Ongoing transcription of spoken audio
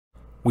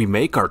we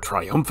make our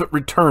triumphant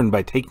return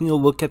by taking a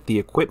look at the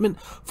equipment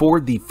for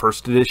the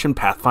first edition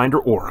Pathfinder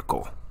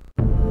Oracle.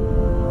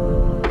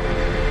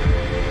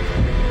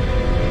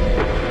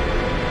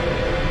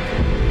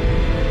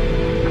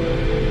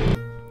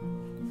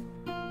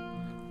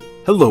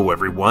 Hello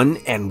everyone,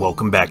 and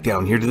welcome back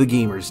down here to the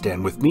Gamer's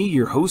Den with me,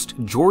 your host,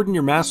 Jordan,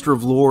 your master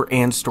of lore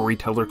and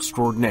storyteller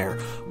extraordinaire,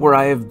 where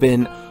I have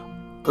been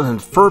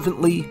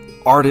fervently,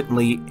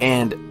 ardently,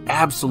 and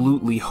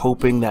absolutely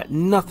hoping that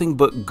nothing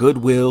but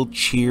goodwill,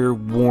 cheer,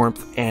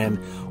 warmth, and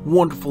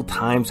wonderful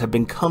times have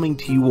been coming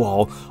to you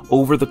all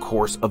over the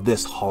course of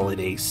this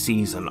holiday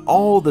season.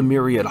 All the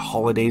myriad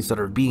holidays that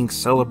are being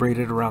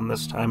celebrated around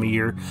this time of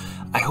year,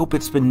 I hope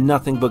it's been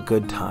nothing but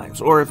good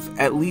times, or if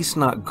at least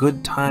not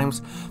good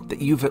times,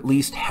 that you've at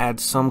least had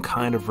some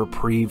kind of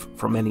reprieve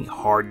from any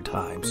hard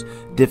times,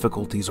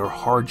 difficulties, or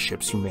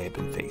hardships you may have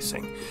been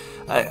facing.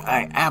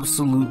 I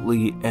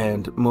absolutely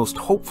and most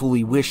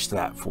hopefully wish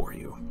that for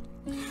you.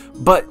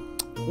 But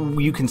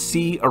you can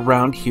see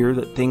around here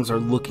that things are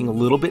looking a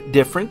little bit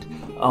different.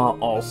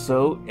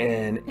 Also,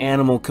 an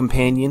animal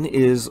companion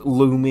is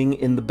looming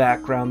in the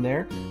background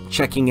there,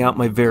 checking out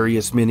my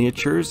various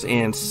miniatures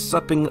and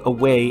supping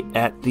away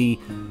at the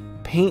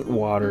paint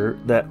water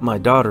that my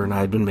daughter and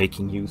I have been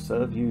making use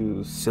of,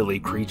 you silly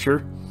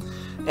creature.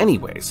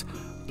 Anyways,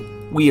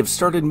 we have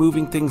started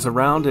moving things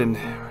around and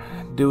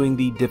doing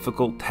the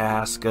difficult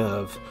task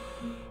of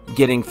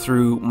getting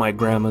through my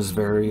grandma's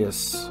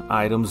various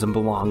items and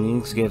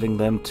belongings, getting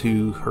them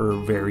to her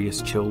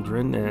various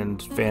children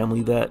and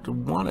family that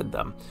wanted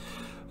them.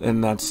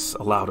 And that's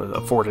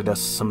afforded us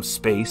some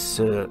space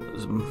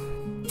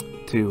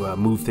to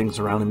move things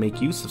around and make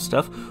use of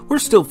stuff. We're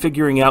still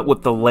figuring out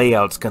what the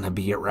layout's going to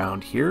be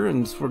around here,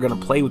 and we're going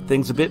to play with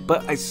things a bit,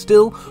 but I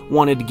still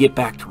wanted to get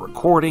back to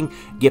recording,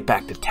 get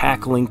back to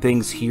tackling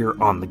things here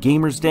on the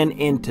Gamer's Den,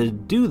 and to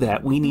do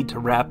that, we need to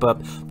wrap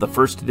up the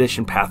first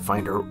edition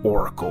Pathfinder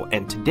Oracle,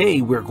 and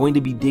today we're going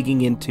to be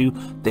digging into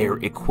their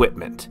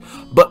equipment.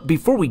 But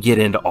before we get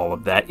into all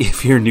of that,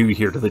 if you're new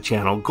here to the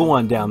channel, go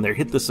on down there,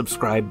 hit the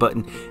subscribe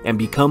button, and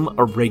become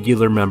a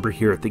regular member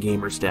here at the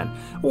Gamer's Den.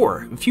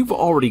 Or, if you've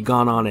already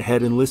gone on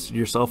ahead and listed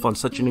yourself on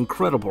such an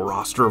incredible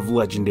roster of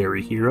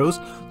legendary heroes,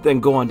 then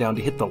go on down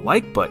to hit the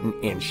like button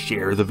and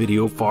share the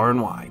video far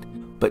and wide.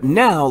 But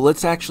now,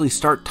 let's actually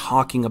start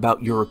talking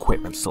about your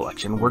equipment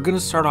selection. We're going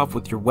to start off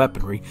with your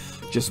weaponry.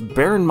 Just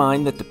bear in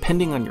mind that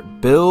depending on your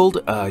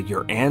build,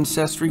 your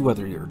ancestry,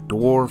 whether you're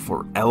dwarf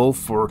or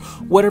elf or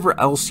whatever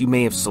else you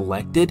may have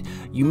selected,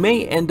 you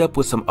may end up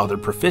with some other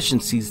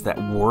proficiencies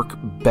that work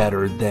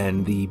better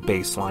than the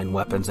baseline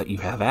weapons that you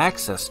have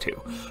access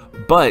to.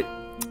 But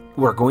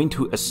we're going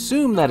to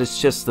assume that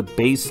it's just the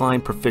baseline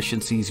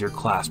proficiencies your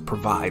class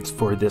provides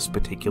for this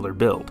particular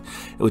build,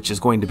 which is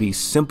going to be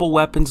simple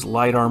weapons,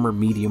 light armor,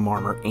 medium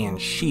armor,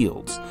 and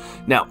shields.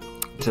 Now,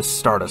 to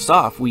start us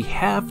off, we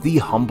have the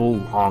Humble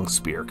Long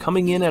Spear,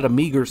 coming in at a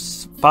meager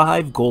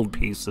 5 gold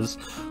pieces.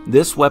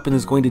 This weapon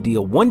is going to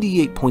deal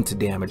 1d8 points of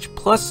damage,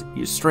 plus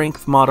your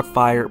strength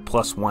modifier,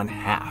 plus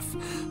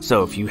 1/2.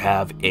 So if you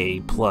have a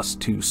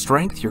 +2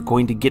 strength, you're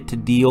going to get to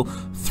deal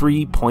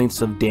 3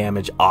 points of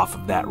damage off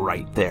of that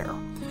right there.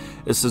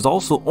 This is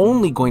also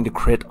only going to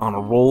crit on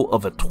a roll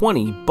of a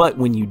 20, but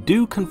when you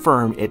do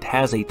confirm, it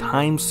has a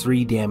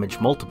 ×3 damage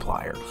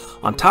multiplier.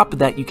 On top of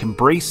that, you can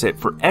brace it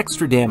for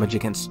extra damage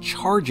against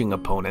charging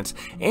opponents,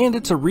 and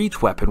it's a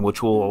reach weapon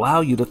which will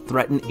allow you to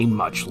threaten a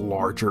much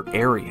larger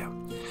area.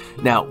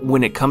 Now,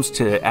 when it comes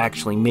to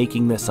actually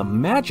making this a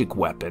magic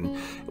weapon,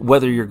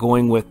 whether you're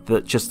going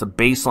with just the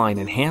baseline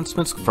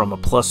enhancements from a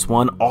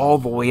 +1 all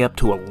the way up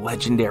to a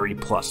legendary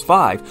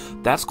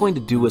 +5, that's going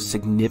to do a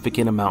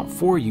significant amount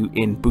for you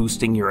in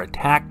boosting your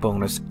attack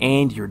bonus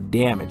and your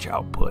damage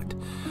output.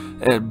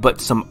 But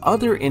some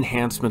other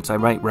enhancements I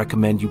might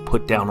recommend you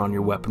put down on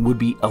your weapon would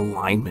be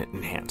alignment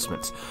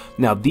enhancements.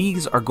 Now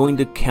these are going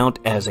to count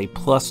as a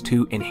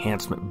 +2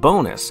 enhancement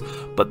bonus,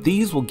 but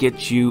these will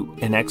get you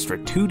an extra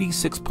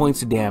 2d6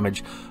 points of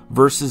damage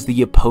versus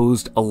the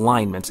opposed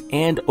alignments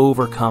and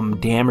overcome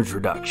damage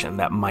reduction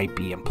that might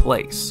be in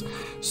place.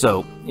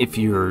 So if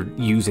you're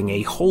using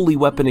a holy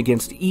weapon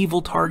against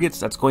evil targets,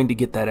 that's going to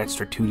get that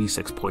extra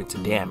 2d6 points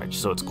of damage,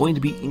 so it's going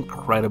to be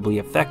incredibly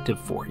effective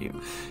for you.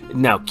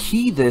 Now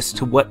key this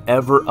to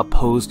whatever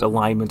opposed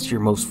alignments you're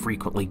most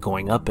frequently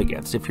going up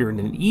against. If you're in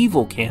an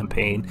evil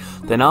campaign,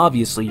 then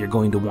obviously you're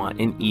going to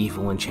want an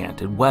evil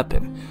enchanted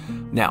weapon.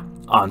 Now,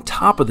 on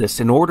top of this,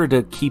 in order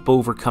to keep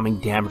overcoming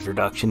damage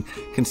reduction,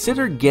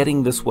 consider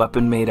getting this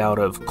weapon made out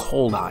of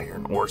cold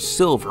iron or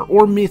silver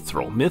or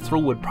mithril.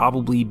 Mithril would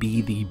probably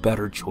be the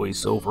better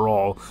choice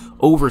overall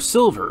over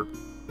silver,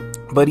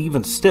 but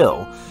even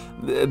still,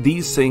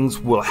 these things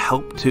will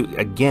help to,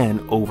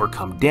 again,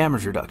 overcome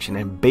damage reduction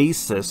and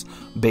base this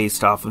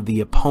based off of the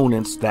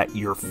opponents that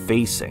you're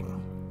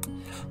facing.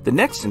 The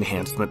next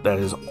enhancement that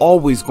is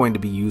always going to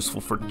be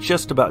useful for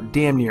just about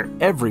damn near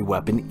every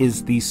weapon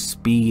is the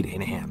speed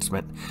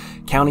enhancement.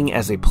 Counting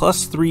as a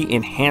 +3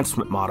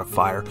 enhancement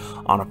modifier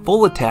on a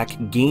full attack,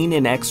 gain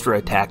an extra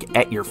attack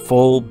at your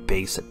full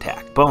base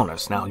attack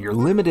bonus. Now, you're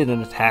limited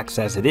in attacks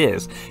as it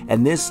is,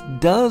 and this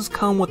does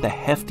come with a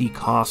hefty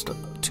cost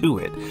to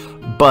it,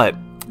 but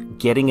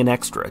getting an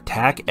extra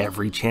attack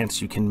every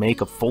chance you can make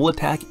a full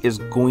attack is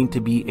going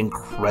to be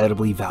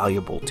incredibly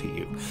valuable to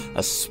you,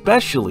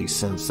 especially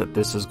since that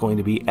this is going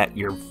to be at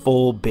your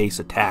full base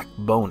attack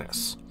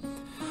bonus.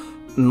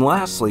 And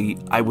lastly,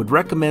 I would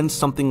recommend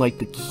something like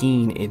the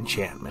Keen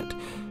enchantment.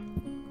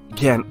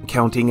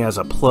 Counting as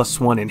a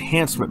 +1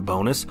 enhancement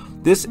bonus,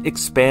 this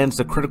expands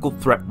the critical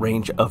threat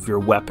range of your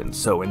weapon,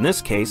 so in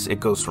this case it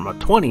goes from a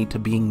 20 to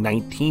being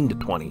 19 to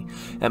 20.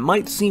 It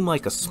might seem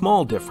like a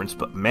small difference,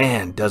 but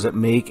man, does it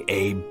make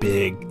a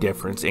big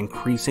difference,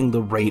 increasing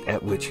the rate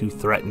at which you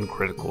threaten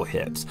critical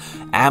hits.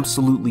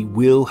 Absolutely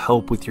will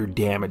help with your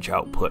damage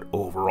output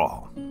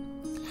overall.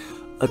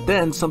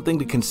 Then, something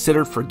to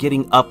consider for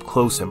getting up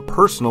close and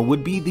personal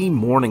would be the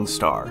Morning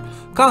Star.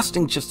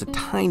 Costing just a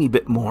tiny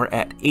bit more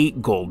at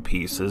 8 gold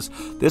pieces,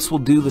 this will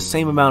do the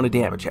same amount of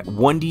damage at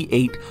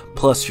 1d8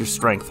 plus your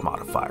strength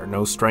modifier.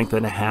 No strength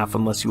and a half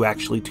unless you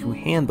actually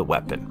two-hand the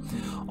weapon.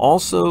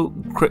 Also,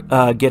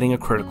 getting a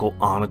critical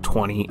on a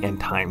 20 and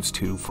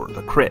 ×2 for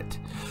the crit.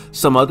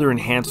 Some other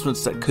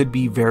enhancements that could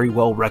be very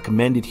well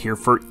recommended here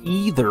for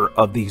either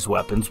of these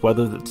weapons,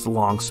 whether it's the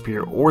Long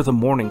Spear or the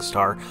Morning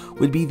Star,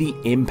 would be the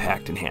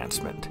Impact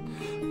enhancement.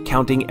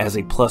 Counting as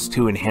a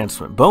 +2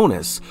 enhancement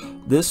bonus,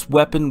 this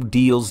weapon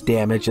deals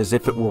damage as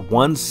if it were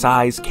one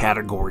size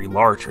category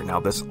larger. Now,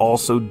 this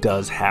also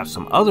does have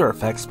some other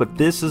effects, but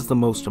this is the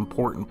most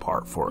important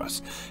part for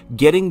us.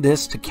 Getting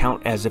this to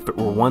count as if it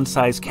were one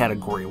size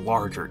category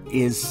larger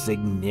is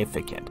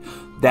significant.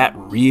 That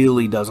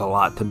really does a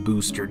lot to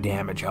boost your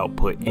damage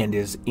output and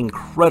is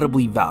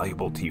incredibly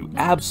valuable to you.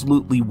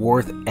 Absolutely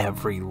worth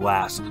every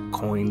last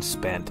coin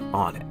spent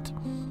on it.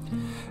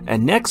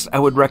 And next, I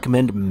would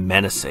recommend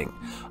Menacing,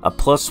 a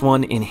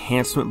 +1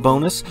 enhancement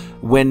bonus.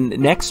 When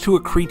next to a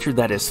creature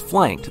that is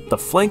flanked, the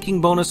flanking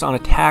bonus on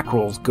attack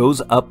rolls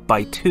goes up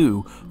by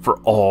 2 for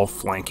all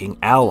flanking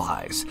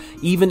allies,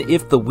 even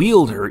if the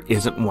wielder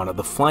isn't one of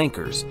the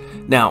flankers.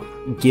 Now,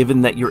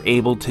 given that you're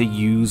able to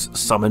use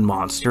Summon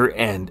Monster,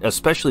 and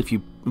especially if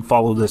you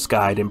follow this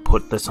guide and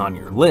put this on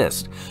your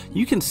list,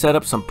 you can set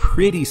up some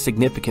pretty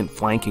significant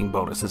flanking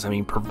bonuses. I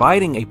mean,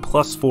 providing a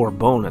 +4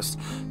 bonus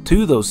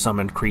to those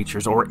summoned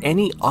creatures or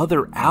any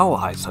other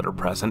allies that are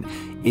present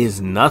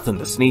is nothing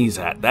to sneeze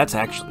at. That's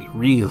actually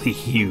really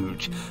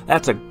huge.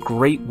 That's a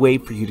great way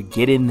for you to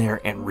get in there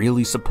and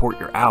really support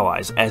your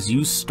allies as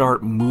you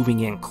start moving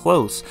in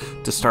close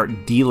to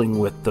start dealing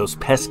with those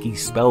pesky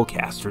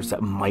spellcasters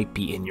that might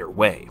be in your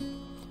way.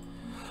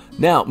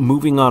 Now,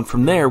 moving on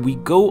from there, we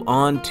go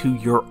on to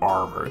your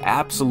armor.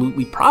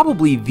 Absolutely,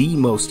 probably the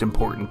most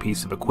important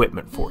piece of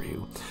equipment for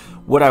you.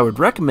 What I would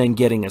recommend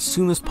getting as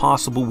soon as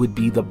possible would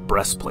be the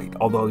breastplate,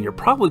 although you're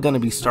probably going to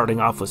be starting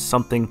off with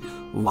something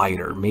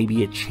lighter,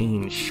 maybe a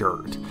chain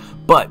shirt.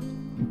 But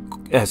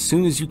as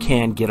soon as you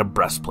can, get a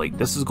breastplate.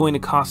 This is going to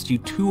cost you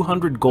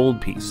 200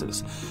 gold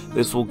pieces.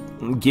 This will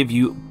give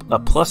you a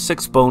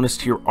 +6 bonus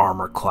to your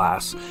armor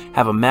class,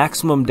 have a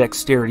maximum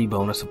dexterity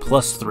bonus of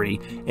 +3,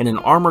 and an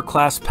armor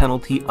class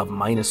penalty of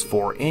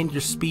 -4, and your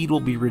speed will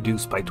be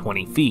reduced by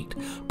 20 feet.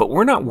 But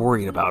we're not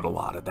worried about a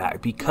lot of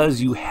that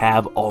because you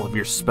have all of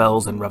your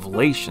spells and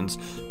revelations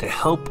to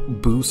help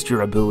boost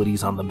your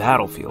abilities on the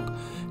battlefield.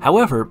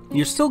 However,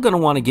 you're still going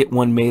to want to get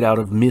one made out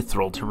of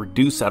mithril to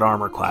reduce that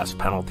armor class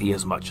penalty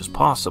as much as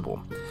possible.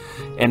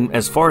 And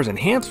as far as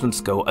enhancements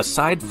go,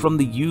 aside from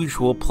the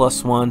usual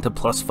 +1 to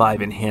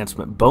 +5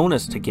 enhancement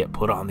bonus to get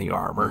put on the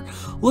armor,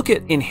 look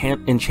at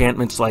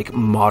enchantments like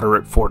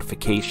Moderate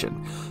Fortification.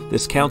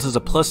 This counts as a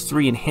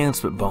 +3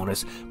 enhancement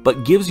bonus,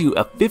 but gives you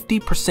a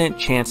 50%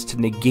 chance to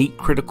negate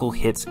critical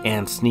hits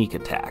and sneak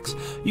attacks.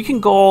 You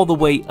can go all the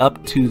way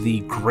up to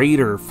the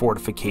Greater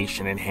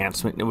Fortification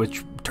enhancement,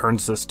 which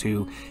turns this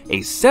to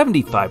a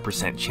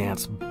 75%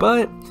 chance,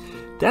 but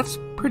that's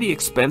pretty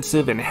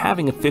expensive, and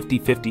having a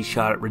 50-50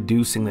 shot at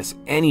reducing this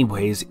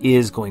anyways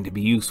is going to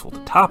be useful. To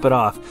top it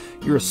off,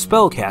 you're a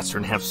spellcaster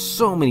and have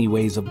so many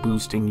ways of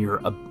boosting your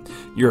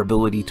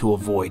ability to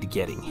avoid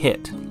getting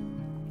hit.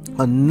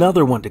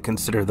 Another one to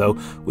consider, though,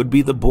 would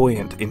be the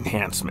Buoyant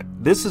enhancement.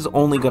 This is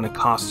only going to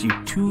cost you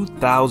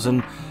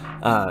 2,000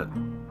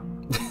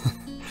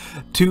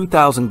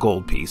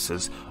 gold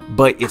pieces,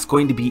 but it's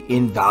going to be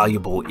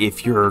invaluable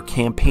if your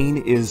campaign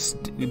is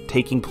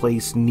taking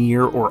place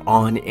near or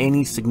on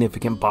any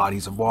significant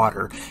bodies of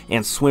water,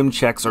 and swim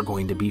checks are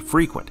going to be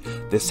frequent.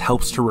 This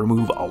helps to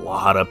remove a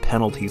lot of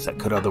penalties that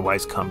could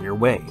otherwise come your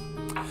way.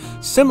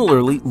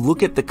 Similarly,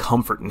 look at the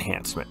Comfort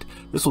enhancement.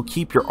 This will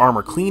keep your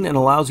armor clean and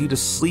allows you to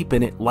sleep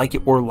in it like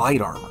it were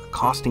light armor,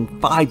 costing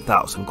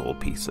 5,000 gold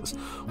pieces.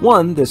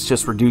 One, this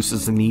just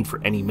reduces the need for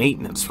any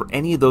maintenance for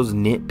any of those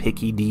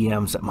nitpicky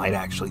DMs that might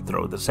actually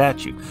throw this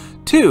at you.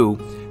 Two,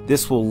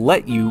 This will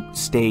let you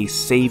stay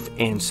safe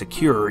and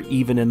secure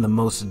even in the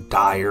most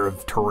dire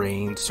of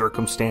terrain,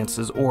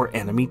 circumstances, or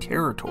enemy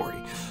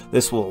territory.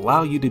 This will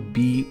allow you to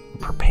be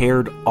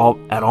prepared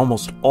at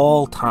almost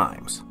all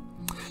times.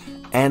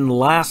 And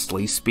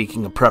lastly,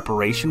 speaking of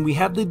preparation, we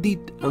have the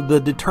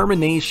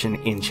Determination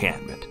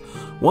enchantment.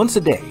 Once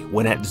a day,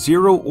 when at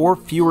 0 or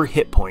fewer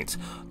hit points,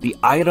 the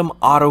item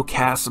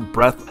auto-casts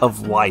Breath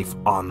of Life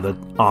on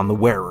the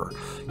wearer,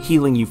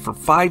 healing you for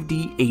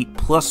 5d8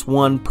 plus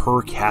 1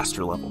 per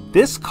caster level.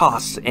 This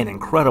costs an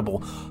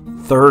incredible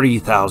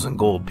 30,000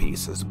 gold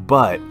pieces,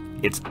 but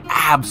it's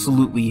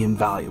absolutely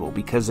invaluable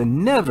because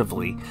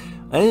inevitably,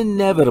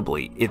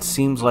 it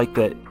seems like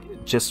that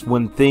just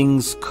when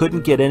things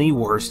couldn't get any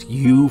worse,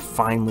 you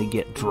finally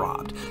get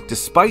dropped.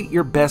 Despite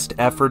your best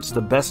efforts,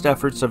 the best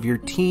efforts of your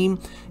team,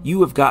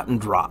 you have gotten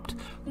dropped.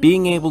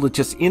 Being able to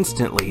just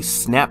instantly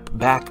snap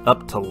back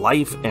up to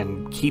life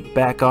and keep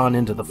back on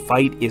into the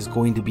fight is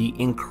going to be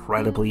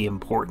incredibly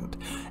important.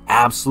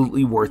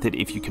 Absolutely worth it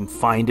if you can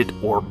find it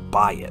or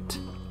buy it.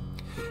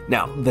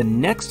 Now, the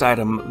next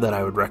item that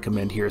I would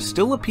recommend here is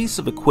still a piece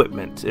of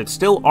equipment. It's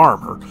still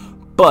armor,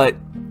 but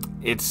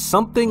it's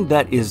something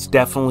that is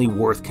definitely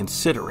worth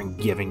considering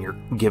given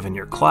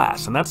your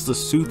class, and that's the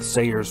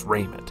Soothsayer's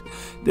Raiment.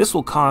 This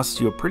will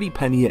cost you a pretty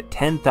penny at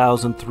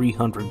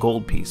 10,300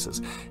 gold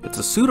pieces. It's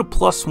a suit of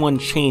 +1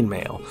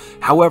 chainmail.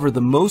 However,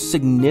 the most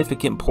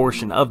significant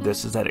portion of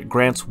this is that it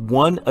grants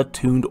 1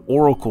 attuned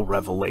oracle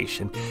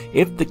revelation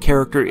if the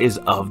character is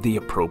of the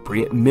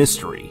appropriate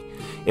mystery.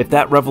 If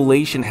that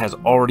revelation has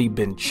already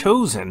been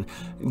chosen,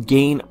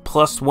 gain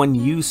 +1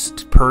 use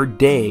per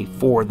day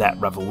for that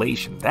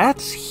revelation.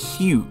 That's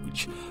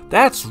huge.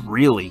 That's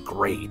really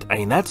great. I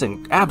mean, that's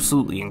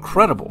absolutely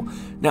incredible.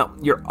 Now,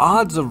 your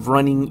odds of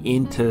running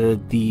into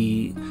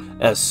the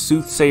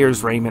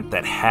Soothsayer's Raiment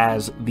that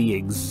has the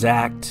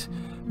exact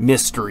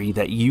mystery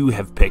that you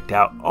have picked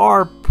out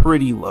are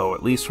pretty low,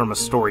 at least from a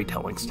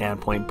storytelling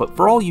standpoint. But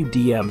for all you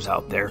DMs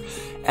out there,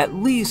 at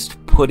least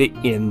put it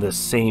in the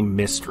same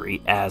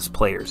mystery as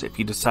players. If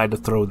you decide to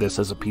throw this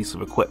as a piece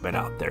of equipment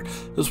out there,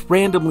 just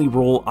randomly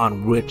roll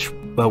on which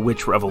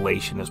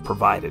revelation is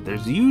provided.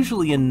 There's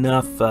usually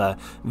enough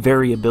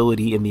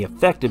variability in the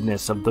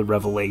effectiveness of the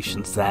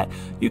revelations that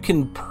you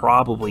can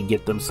probably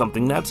get them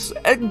something that's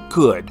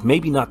good,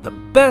 maybe not the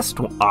best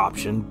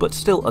option, but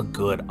still a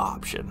good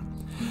option.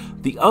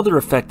 The other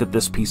effect that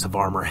this piece of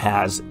armor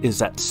has is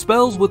that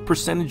spells with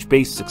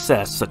percentage-based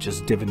success, such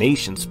as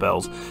divination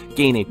spells,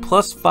 gain a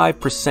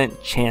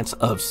 +5% chance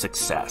of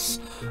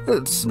success.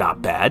 It's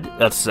not bad.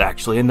 That's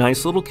actually a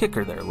nice little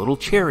kicker there, a little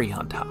cherry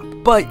on top.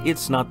 But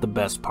it's not the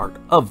best part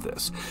of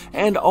this.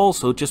 And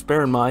also, just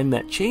bear in mind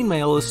that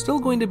chainmail is still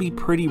going to be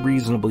pretty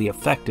reasonably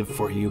effective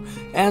for you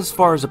as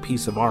far as a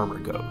piece of armor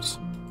goes.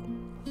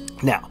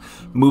 Now,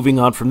 moving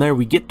on from there,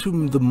 we get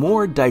to the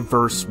more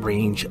diverse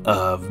range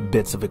of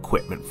bits of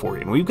equipment for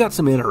you, and we've got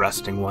some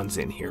interesting ones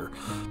in here.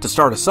 To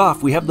start us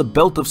off, we have the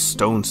Belt of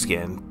Stone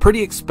Skin,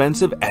 pretty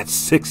expensive at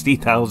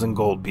 60,000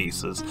 gold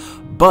pieces,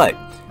 but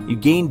you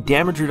gain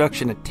damage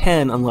reduction at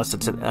 10 unless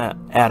it's an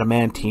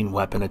adamantine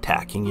weapon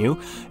attacking you,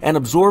 and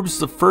absorbs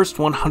the first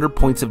 100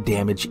 points of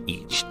damage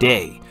each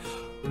day.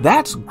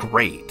 That's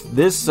great.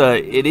 This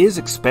it is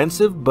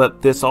expensive,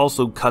 but this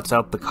also cuts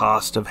out the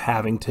cost of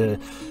having to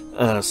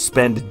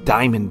spend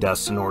diamond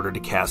dust in order to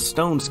cast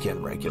stone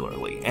skin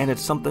regularly, and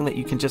it's something that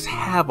you can just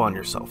have on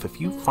yourself.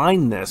 If you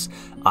find this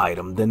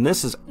item, then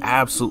this is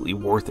absolutely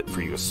worth it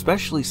for you,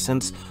 especially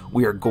since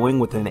we are going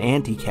with an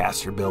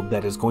anti-caster build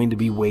that is going to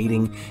be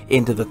wading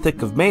into the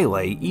thick of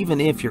melee,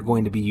 even if you're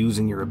going to be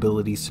using your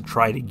abilities to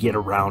try to get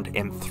around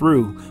and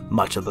through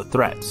much of the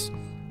threats.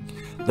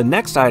 The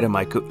next item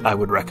I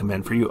would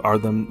recommend for you are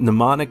the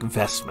Mnemonic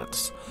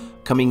Vestments.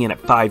 Coming in at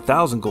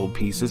 5,000 gold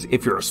pieces,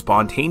 if you're a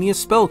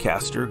spontaneous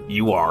spellcaster,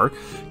 you are,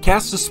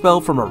 cast a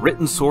spell from a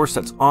written source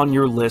that's on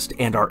your list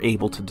and are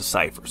able to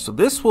decipher. So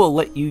this will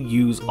let you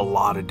use a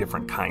lot of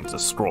different kinds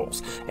of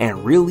scrolls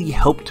and really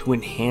help to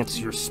enhance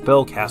your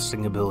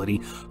spellcasting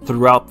ability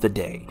throughout the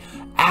day.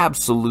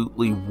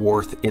 Absolutely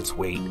worth its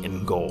weight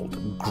in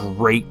gold.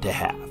 Great to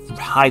have.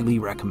 Highly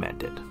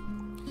recommended.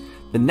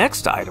 The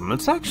next item,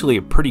 it's actually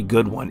a pretty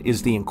good one,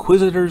 is the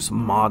Inquisitor's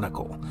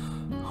Monocle.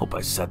 Hope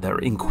I said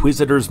that.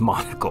 Inquisitor's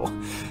Monocle.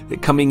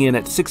 Coming in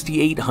at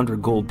 6,800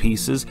 gold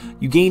pieces,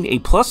 you gain a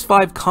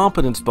 +5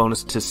 competence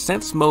bonus to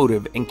Sense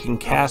Motive and can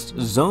cast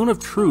Zone of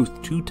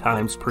Truth 2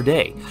 times per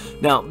day.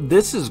 Now,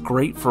 this is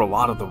great for a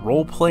lot of the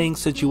role-playing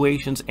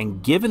situations,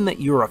 and given that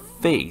you're a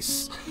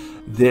face,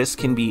 this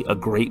can be a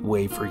great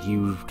way for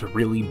you to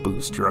really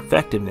boost your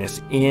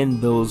effectiveness in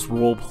those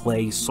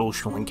role-play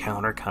social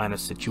encounter kind of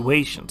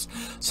situations.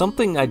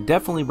 Something I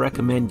definitely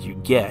recommend you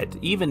get,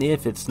 even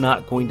if it's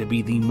not going to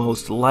be the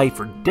most life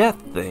or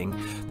death thing.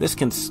 This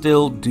can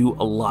still do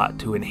a lot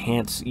to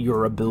enhance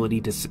your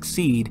ability to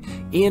succeed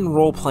in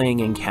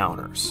role-playing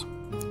encounters.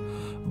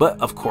 But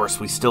of course,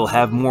 we still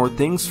have more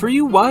things for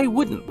you. Why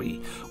wouldn't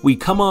we? We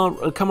come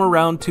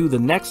around to the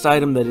next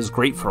item that is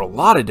great for a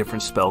lot of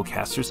different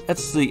spellcasters.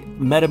 That's the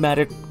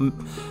Metamagic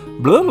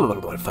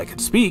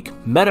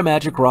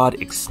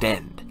Rod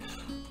Extend.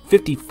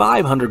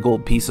 5,500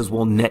 gold pieces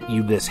will net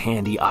you this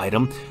handy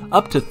item.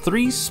 Up to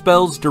 3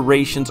 spells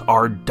durations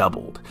are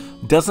doubled.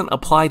 Doesn't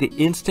apply to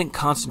instant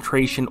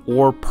concentration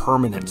or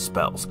permanent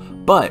spells,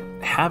 but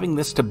having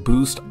this to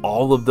boost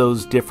all of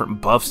those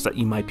different buffs that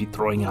you might be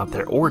throwing out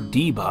there, or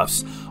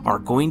debuffs, are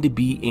going to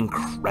be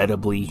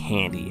incredibly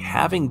handy.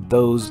 Having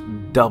those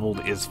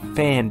doubled is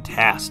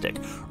fantastic.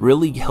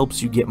 Really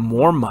helps you get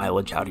more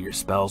mileage out of your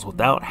spells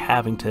without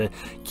having to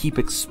keep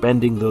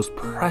expending those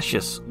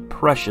precious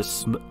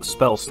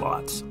spell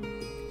slots.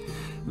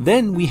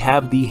 Then we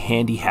have the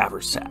Handy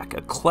Haversack,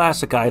 a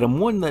classic item,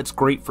 one that's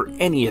great for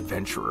any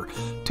adventurer.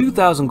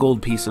 2,000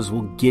 gold pieces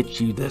will get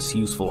you this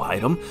useful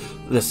item.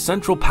 The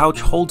central pouch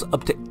holds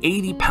up to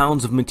 80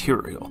 pounds of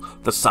material,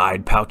 the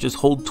side pouches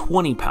hold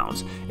 20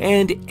 pounds,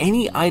 and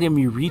any item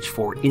you reach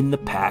for in the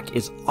pack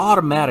is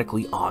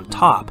automatically on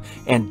top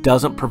and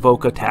doesn't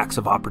provoke attacks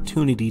of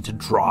opportunity to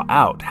draw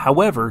out.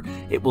 However,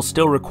 it will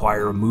still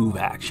require a move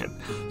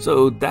action.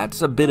 So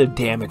that's a bit of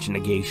damage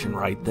negation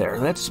right there.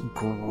 That's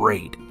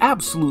great.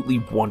 Absolutely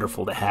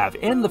wonderful to have,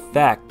 and the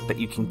fact that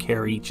you can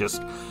carry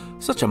just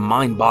such a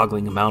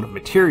mind-boggling amount of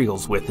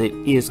materials with it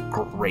is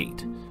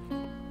great.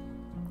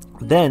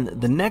 Then,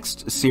 the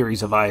next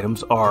series of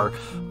items are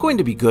going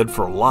to be good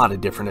for a lot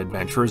of different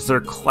adventurers. They're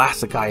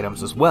classic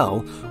items as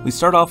well. We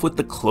start off with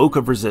the Cloak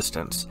of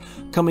Resistance,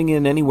 coming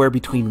in anywhere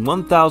between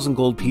 1,000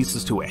 gold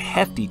pieces to a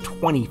hefty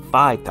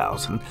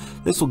 25,000.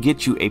 This will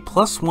get you a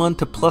 +1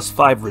 to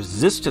 +5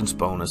 resistance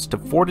bonus to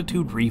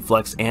Fortitude,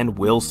 Reflex, and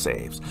Will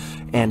saves.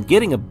 And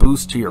getting a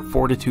boost to your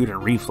Fortitude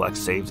and Reflex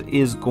saves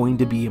is going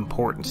to be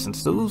important,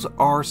 since those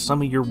are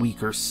some of your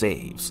weaker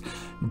saves.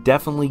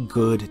 Definitely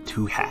good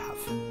to have.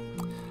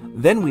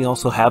 Then we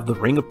also have the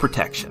Ring of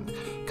Protection,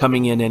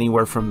 coming in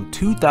anywhere from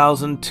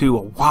 2,000 to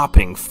a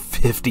whopping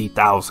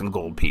 50,000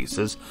 gold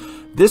pieces.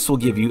 This will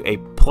give you a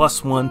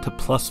 +1 to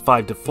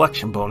 +5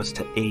 deflection bonus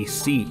to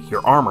AC,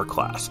 your armor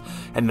class,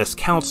 and this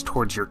counts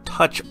towards your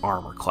touch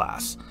armor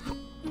class.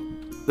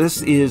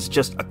 This is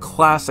just a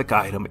classic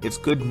item. It's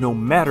good no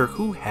matter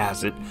who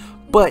has it,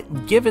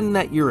 but given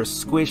that you're a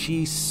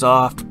squishy,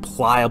 soft,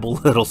 pliable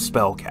little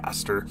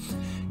spellcaster,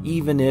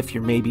 even if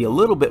you're maybe a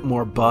little bit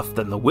more buff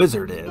than the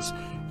wizard is,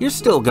 you're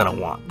still gonna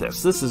want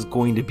this. This is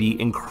going to be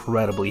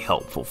incredibly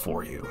helpful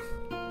for you.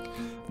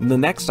 The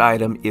next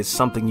item is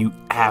something you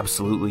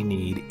absolutely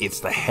need. It's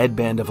the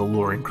Headband of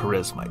Allure and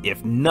Charisma.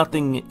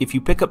 If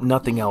you pick up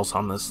nothing else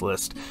on this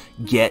list,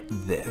 get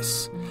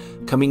this.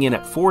 Coming in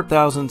at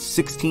 4,000,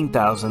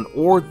 16,000,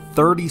 or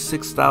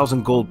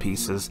 36,000 gold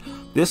pieces,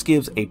 this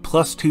gives a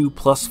 +2,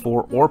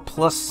 +4, or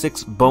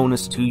 +6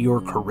 bonus to your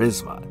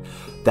Charisma.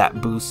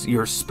 That boosts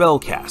your spell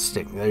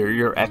casting.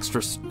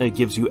 It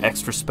gives you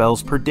extra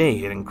spells per day.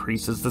 It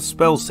increases the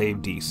spell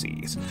save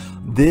DCs.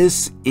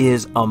 This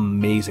is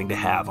amazing to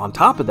have. On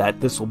top of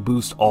that, this will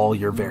boost all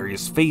your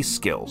various face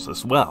skills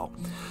as well.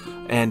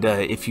 And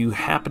if you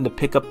happen to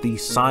pick up the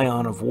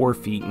Scion of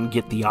Warfeet and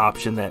get the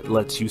option that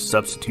lets you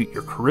substitute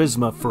your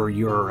Charisma for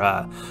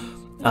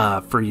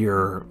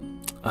your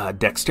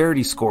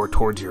dexterity score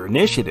towards your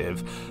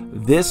initiative,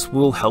 this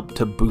will help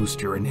to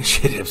boost your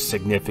initiative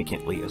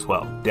significantly as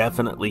well.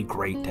 Definitely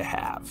great to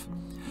have.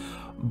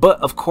 But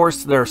of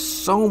course, there are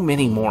so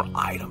many more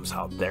items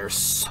out there.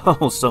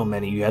 So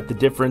many. You have the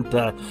different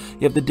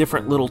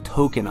little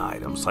token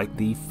items, like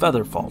the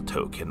Featherfall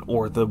token,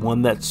 or the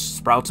one that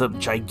sprouts up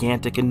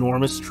gigantic,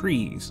 enormous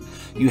trees.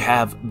 You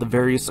have the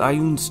various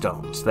Ioun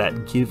stones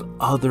that give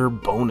other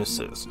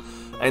bonuses.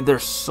 And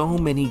there's so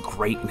many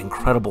great and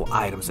incredible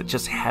items that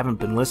just haven't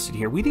been listed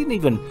here. We didn't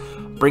even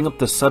bring up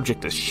the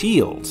subject of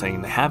shields,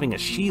 saying that having a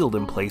shield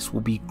in place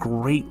will be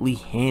greatly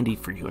handy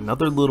for you.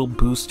 Another little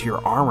boost to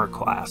your armor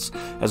class,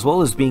 as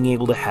well as being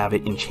able to have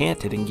it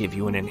enchanted and give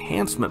you an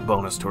enhancement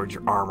bonus towards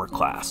your armor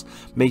class,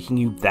 making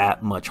you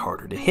that much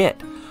harder to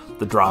hit.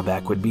 The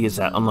drawback would be is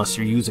that unless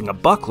you're using a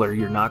buckler,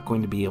 you're not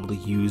going to be able to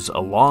use a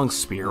long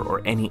spear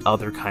or any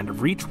other kind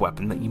of reach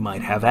weapon that you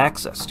might have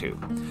access to.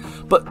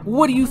 But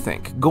what do you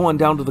think? Go on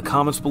down to the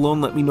comments below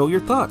and let me know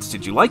your thoughts.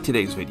 Did you like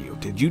today's video?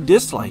 Did you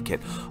dislike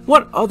it?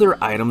 What other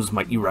items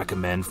might you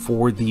recommend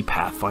for the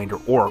Pathfinder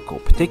Oracle,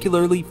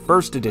 particularly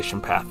 1st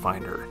edition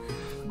Pathfinder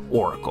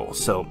Oracle?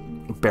 So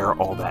bear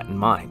all that in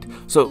mind.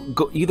 So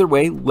either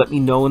way, let me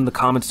know in the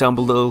comments down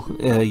below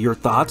your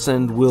thoughts,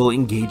 and we'll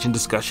engage in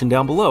discussion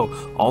down below.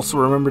 Also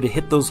remember to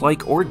hit those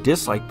like or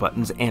dislike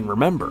buttons, and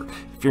remember,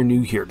 if you're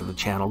new here to the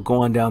channel,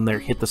 go on down there,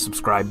 hit the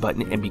subscribe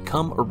button, and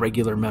become a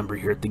regular member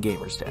here at the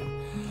Gamers Den.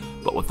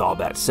 But with all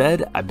that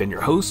said, I've been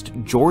your host,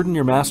 Jordan,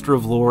 your master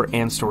of lore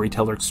and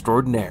storyteller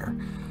extraordinaire.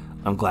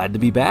 I'm glad to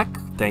be back.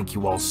 Thank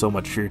you all so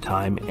much for your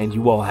time, and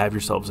you all have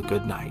yourselves a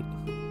good night.